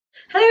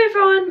Hello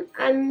everyone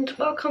and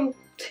welcome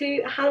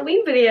to a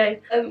Halloween video,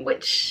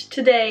 which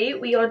today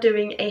we are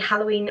doing a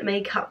Halloween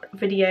makeup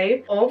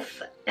video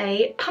of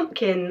a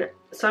pumpkin.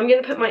 So I'm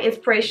going to put my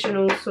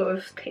inspirational sort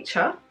of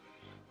picture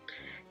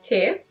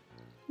here,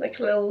 like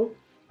a little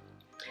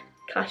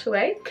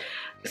cutaway.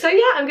 So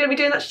yeah, I'm going to be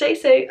doing that today,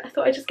 so I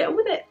thought I'd just get on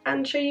with it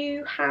and show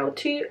you how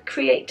to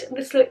create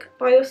this look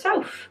by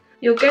yourself.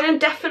 You're going to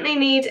definitely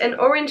need an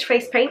orange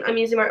face paint. I'm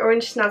using my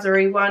orange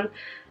Snazzy one.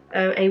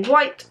 A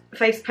white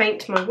face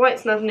paint, my white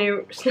Snazzy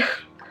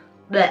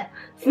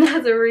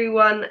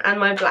one, and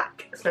my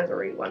black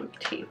Snazzy one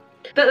too.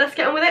 But let's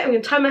get on with it. I'm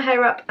going to tie my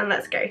hair up and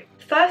let's go.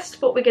 First,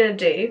 what we're going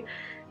to do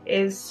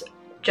is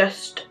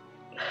just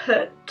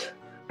put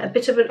a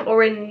bit of an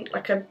orange,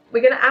 we're going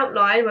to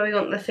outline where we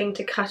want the thing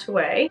to cut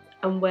away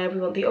and where we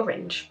want the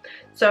orange.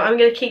 So I'm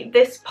going to keep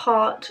this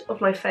part of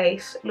my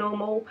face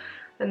normal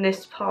and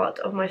this part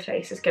of my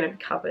face is going to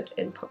be covered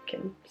in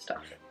pumpkin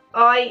stuff.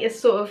 Eye is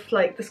sort of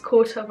like this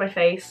quarter of my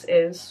face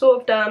is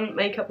sort of done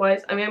makeup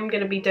wise. I mean, I'm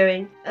going to be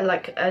doing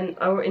like an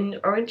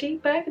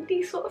orangey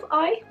burgundy sort of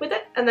eye with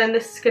it, and then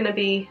this is going to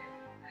be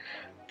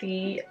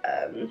the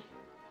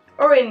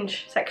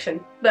orange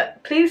section.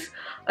 But please,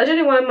 I don't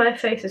know why my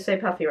face is so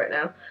puffy right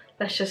now.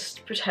 Let's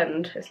just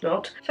pretend it's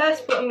not.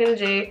 First, what I'm going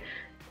to do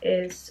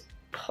is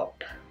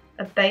pop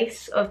a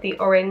base of the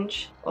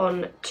orange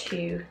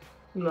onto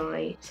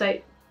my... So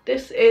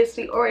this is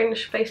the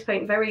orange face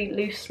paint, very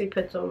loosely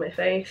put on my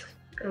face.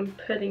 I'm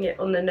putting it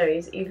on the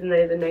nose, even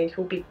though the nose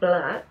will be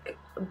black,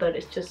 but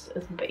it's just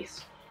as a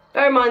base.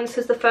 Bear in mind, this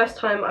is the first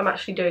time I'm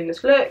actually doing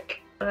this look.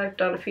 I've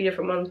done a few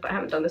different ones, but I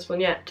haven't done this one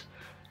yet.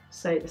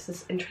 So this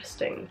is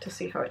interesting to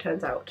see how it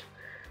turns out.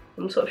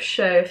 And sort of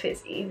show if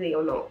it's easy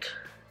or not.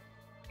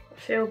 I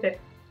feel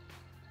like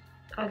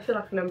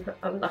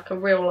I'm like a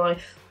real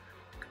life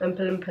Oompa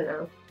Loompa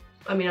now.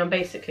 I mean, I'm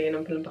basically an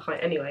Oompa Loompa height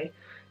anyway,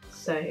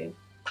 so...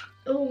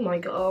 Oh my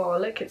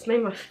god, look, it's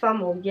made my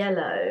thumb all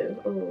yellow.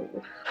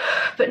 Ooh.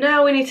 But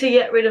now we need to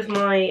get rid of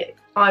my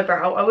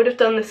eyebrow. I would have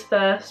done this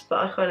first, but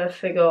I kind of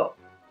forgot.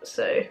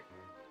 So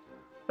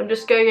I'm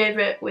just going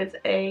over it with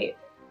the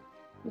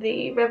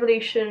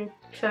Revolution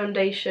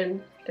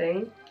foundation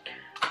thing.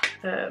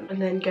 And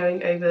then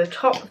going over the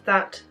top of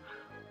that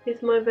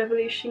with my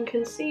Revolution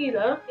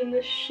concealer in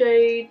the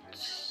shade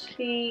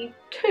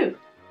C2.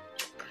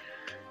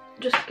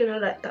 Just gonna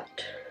let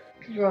that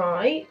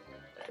dry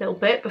a little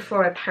bit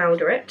before I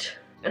powder it,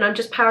 and I'm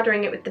just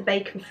powdering it with the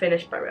Bacon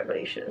Finish by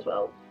Revolution as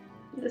well.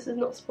 This is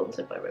not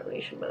sponsored by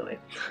Revolution, by the way.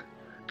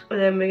 And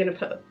then we're going to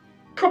put a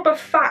proper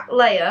fat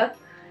layer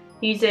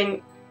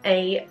using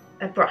a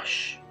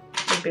brush,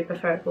 would be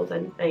preferable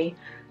than a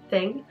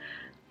thing.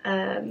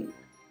 And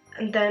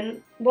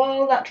then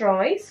while that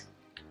dries,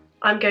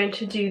 I'm going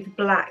to do the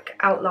black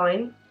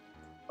outline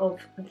of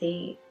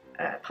the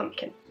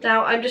pumpkin.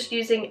 Now I'm just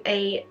using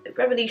a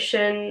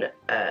Revolution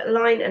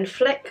line and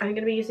flick. I'm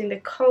going to be using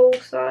the kohl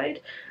side,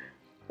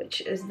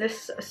 which is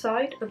this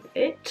side of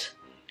it.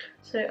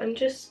 So I'm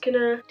just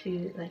gonna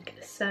do like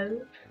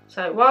so.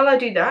 So while I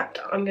do that,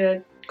 I'm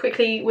gonna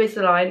quickly whiz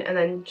the line and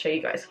then show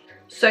you guys.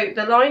 So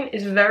the line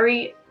is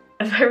very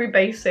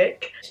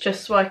basic. It's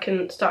just so I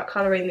can start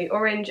colouring the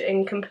orange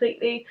in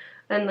completely,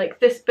 and like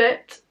this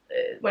bit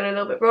went a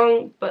little bit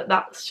wrong, but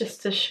that's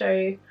just to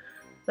show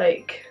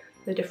like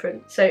the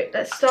difference. So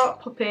let's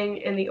start popping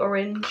in the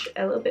orange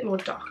a little bit more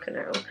darker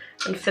now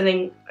and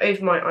filling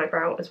over my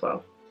eyebrow as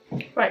well.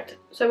 Right,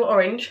 so we're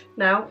orange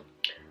now.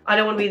 I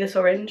don't want to be this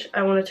orange,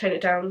 I want to tone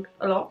it down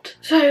a lot.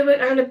 So we're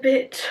add a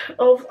bit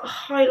of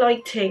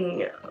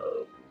highlighting,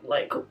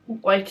 like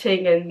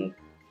whiting and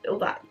all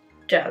that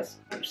jazz.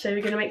 So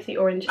we're going to make the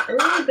orange a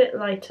little bit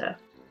lighter.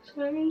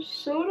 So I'm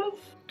sort of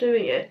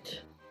doing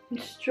it in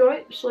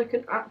stripes like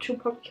an actual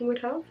pumpkin would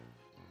have.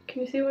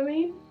 Can you see what I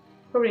mean?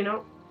 Probably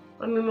not.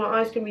 I mean, my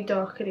eye's going to be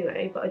dark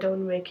anyway, but I don't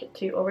want to make it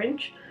too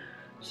orange.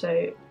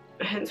 So,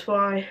 hence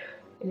why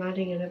I'm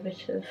adding in a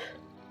bit of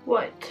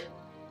white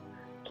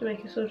to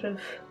make a sort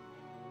of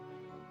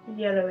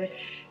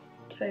yellowish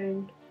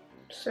tone.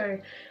 So,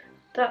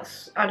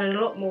 that's added a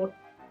lot more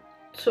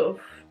sort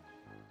of,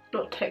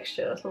 not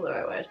texture, that's not the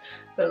right word,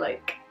 but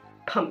like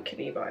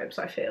pumpkin-y vibes,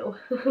 I feel.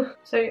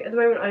 So, at the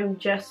moment I'm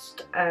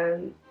just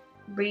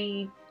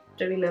redoing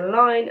the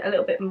line a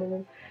little bit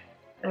more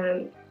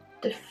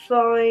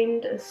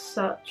defined as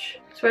such.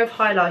 So where I've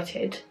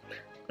highlighted,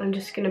 I'm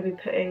just going to be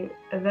putting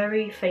a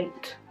very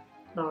faint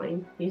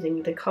line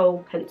using the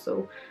kohl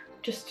pencil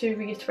just to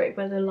reiterate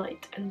where the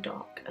light and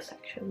dark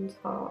sections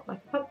are like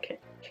a pumpkin.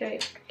 Okay,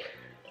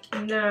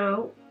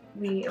 now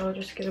we are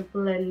just going to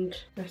blend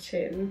that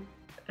in,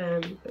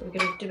 but we're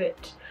going to do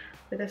it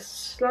with a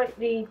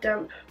slightly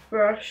damp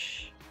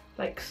brush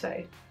like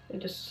so. It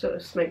just sort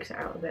of smokes it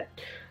out a bit,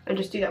 and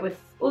just do that with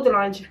all the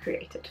lines you've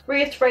created.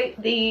 Reiterate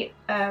the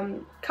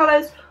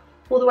colours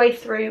all the way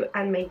through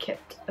and make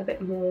it a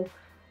bit more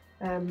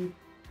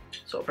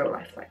sort of real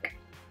life like.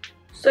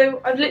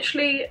 So I've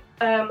literally,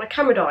 my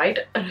camera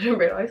died and I didn't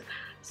realise,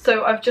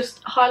 so I've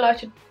just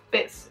highlighted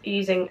bits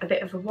using a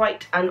bit of a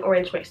white and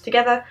orange mixed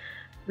together,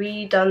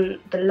 redone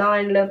the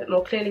line a little bit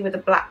more clearly with a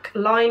black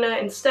liner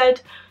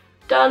instead.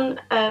 Done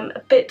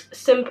a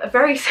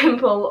very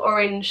simple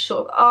orange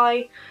sort of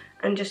eye,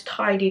 and just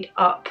tidied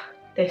up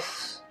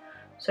this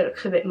so it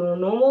looks a bit more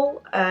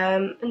normal,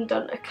 and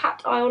done a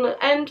cat eye on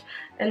the end.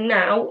 And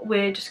now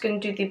we're just going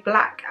to do the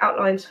black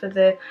outlines for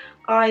the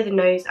eye, the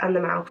nose and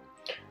the mouth.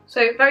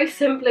 So very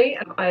simply,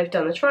 I've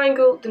done the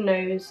triangle, the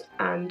nose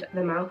and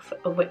the mouth,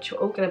 of which we're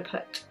all going to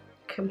put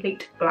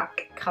complete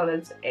black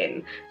colours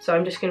in. So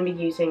I'm just going to be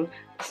using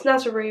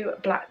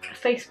Snazaroo black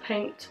face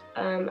paint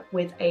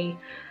with a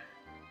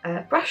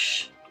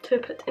brush to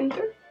put in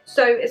through.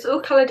 So it's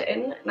all coloured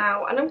in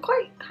now, and I'm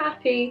quite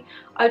happy.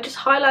 I've just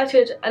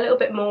highlighted a little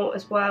bit more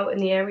as well in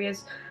the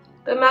areas.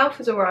 The mouth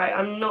is alright,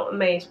 I'm not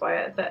amazed by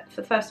it, but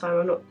for the first time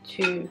I'm not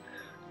too,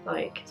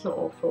 it's not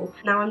awful.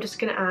 Now I'm just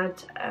going to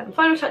add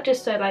final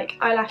touches, so like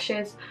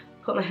eyelashes,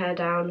 put my hair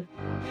down.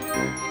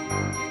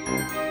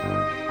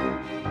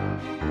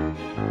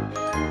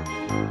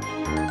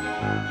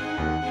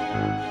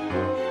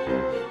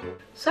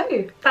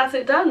 So that's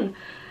it done.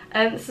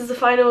 This is the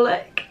final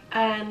look,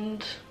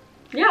 and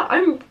yeah,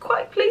 I'm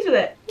quite pleased with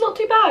it. Not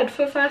too bad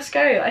for first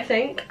go, I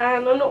think,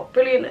 and I'm not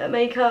brilliant at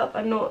makeup,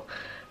 I'm not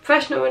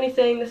professional or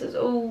anything, this is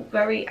all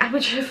very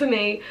amateur for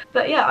me.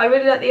 But yeah, I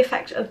really like the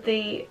effect of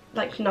the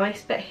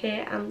nice bit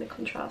here and the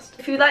contrast.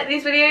 If you like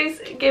these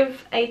videos,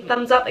 give a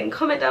thumbs up and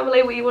comment down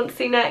below what you want to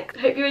see next.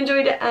 Hope you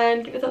enjoyed it,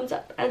 and give a thumbs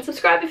up and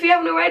subscribe if you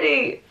haven't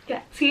already.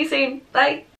 Yeah, see you soon, bye!